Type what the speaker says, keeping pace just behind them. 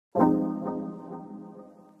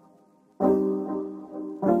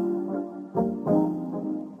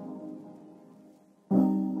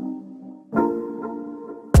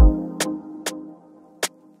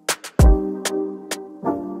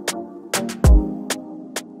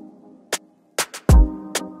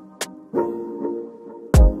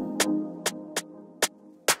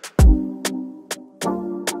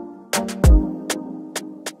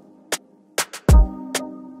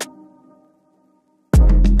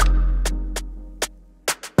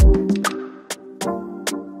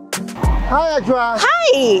Hi, Ajua.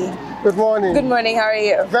 Hi. Good morning. Good morning. How are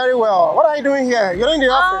you? Very well. What are you doing here? You're in the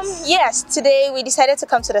office? Yes. Today we decided to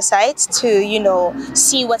come to the site to,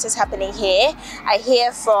 see what is happening here. I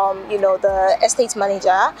hear from, the estate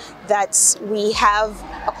manager that we have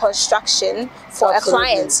a construction for a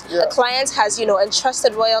client. Yeah. A client has,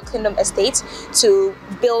 entrusted Royal Kingdom Estate to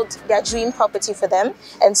build their dream property for them.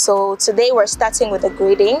 And so today we're starting with the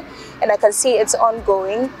grading, and I can see it's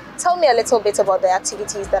ongoing. Tell me a little bit about the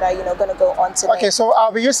activities that are, going to go on today. Okay, so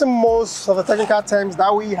I'll be using most of the technical terms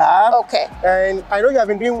that we have. Okay. And I know you have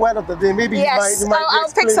been doing word of the day. Maybe yes, you might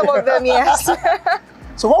I'll pick some of them, yes.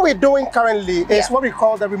 So what we're doing currently is what we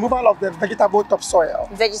call the removal of the vegetable topsoil.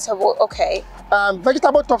 Vegetable, okay.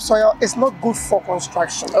 Vegetable topsoil is not good for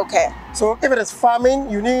construction. Okay. So if it is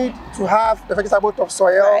farming, you need to have the vegetable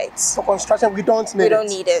topsoil. Right. For construction, we don't need it. We don't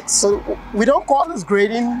need it. So we don't call this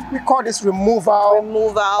grading, we call this removal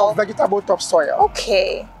of vegetable topsoil.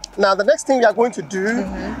 Okay. Now the next thing we are going to do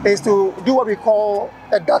is to do what we call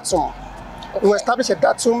a datum. Okay. We'll establish a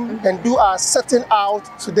datum and do our setting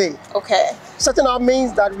out today. Okay. Setting out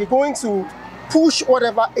means that we're going to push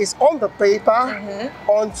whatever is on the paper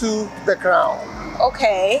onto the ground.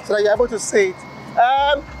 Okay. So that you're able to see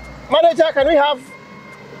it. Manager, can we have,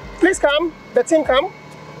 please come, the team come.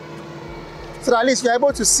 So that at least you're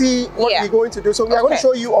able to see what we're going to do. So we are going to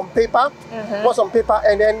show you on paper, what's on paper,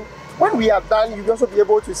 and then when we are done, you'll also be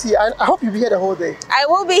able to see. And I hope you'll be here the whole day. I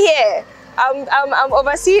will be here. I'm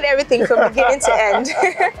overseeing everything from beginning to end.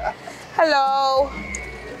 Hello.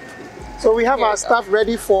 So we have our stuff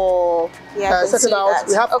ready for setting out.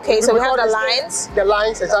 We have, so we have the lines. The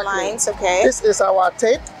lines, exactly. The lines, okay. This is our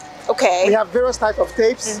tape. Okay. We have various types of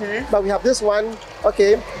tapes, but we have this one.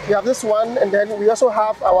 Okay, we have this one, and then we also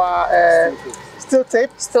have our steel tape.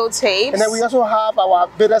 Steel tapes. And then we also have our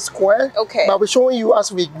beta square. Okay. But we're showing you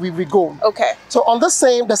as we go. Okay. So on the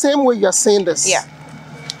same way you are seeing this. Yeah.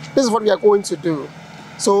 This is what we are going to do.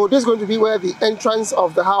 So this is going to be where the entrance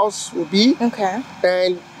of the house will be. Okay.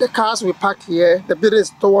 And the cars will park here. The building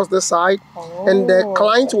is towards the side. Oh. And the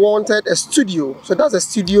client wanted a studio. So that's a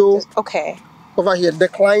studio. Okay. Over here. The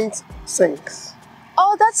client sings.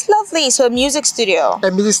 Oh, that's lovely. So a music studio.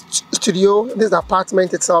 A music studio. This is the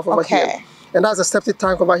apartment itself over here. And that's a septic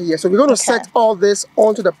tank over here. So we're going to set all this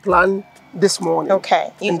onto the plan this morning. Okay.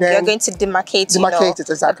 You're going to demarcate it,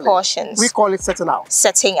 exactly. The portions. We call it setting out.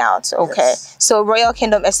 Setting out, okay. Yes. So Royal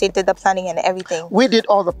Kingdom Estate did the planning and everything? We did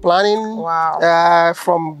all the planning. Wow.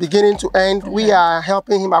 From beginning to end. We are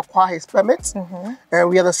helping him acquire his permits. And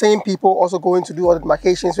we are the same people also going to do all the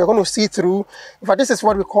demarcations. We're going to see through. But this is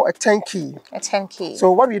what we call a turnkey. A turnkey.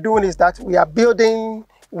 So what we're doing is that we are building,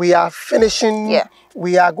 we are finishing,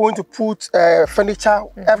 we are going to put furniture,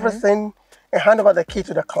 everything, and hand over the key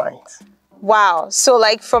to the client. Wow. So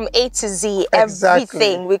like from A to Z,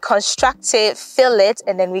 everything. We construct it, fill it,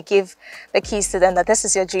 and then we give the keys to them that this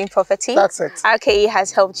is your dream property. That's it. RKE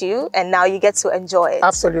has helped you, and now you get to enjoy it.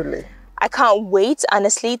 Absolutely. I can't wait,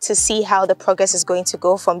 honestly, to see how the progress is going to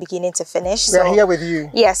go from beginning to finish. We're here with you.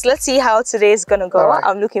 Yes, let's see how today is going to go. Right.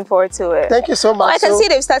 I'm looking forward to it. Thank you so much. Oh, I can see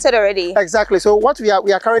they've started already. Exactly. So what we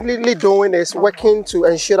are currently doing is working to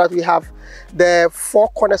ensure that we have the four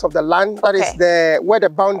corners of the land. That is where the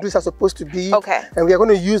boundaries are supposed to be. Okay. And we are going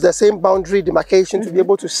to use the same boundary demarcation to be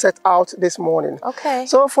able to set out this morning. Okay.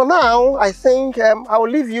 So for now, I think I will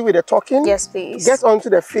leave you with the talking. Yes, please. Get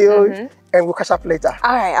onto the field and we'll catch up later.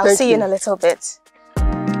 All right. I'll see you in a little bit.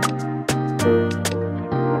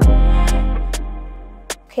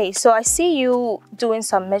 Okay, so I see you doing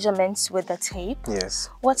some measurements with the tape. Yes.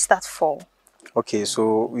 What's that for? Okay,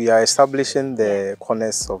 so we are establishing the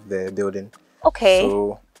corners of the building. Okay.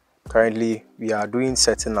 So currently we are doing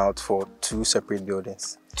setting out for 2 separate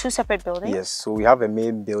buildings. 2 separate buildings? Yes. So we have a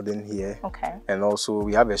main building here. Okay. And also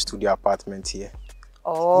we have a studio apartment here.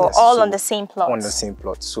 Oh, yes, all on the same plot? On the same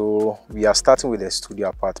plot. So we are starting with a studio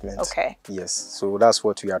apartment. Okay. Yes. So that's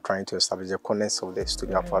what we are trying to establish, the corners of the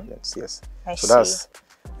studio apartments. Yes. I see. That's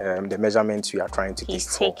the measurements we are trying to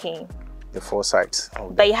take. The 4 sides.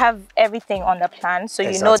 But you have everything on the plan, so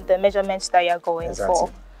you know the measurements that you're going for.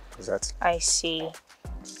 Exactly. I see.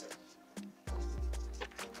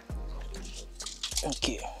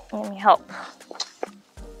 Okay. Let me help.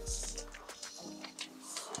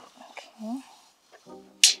 Okay.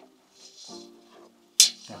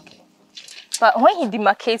 Okay. But when he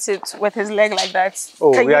demarcates it with his leg like that,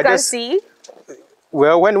 can you see?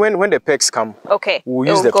 Well, when the pegs come, we'll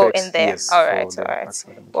use the pegs. In there. Yes, all right, all right.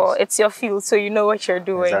 Well, it's your field, so you know what you're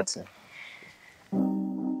doing. Exactly.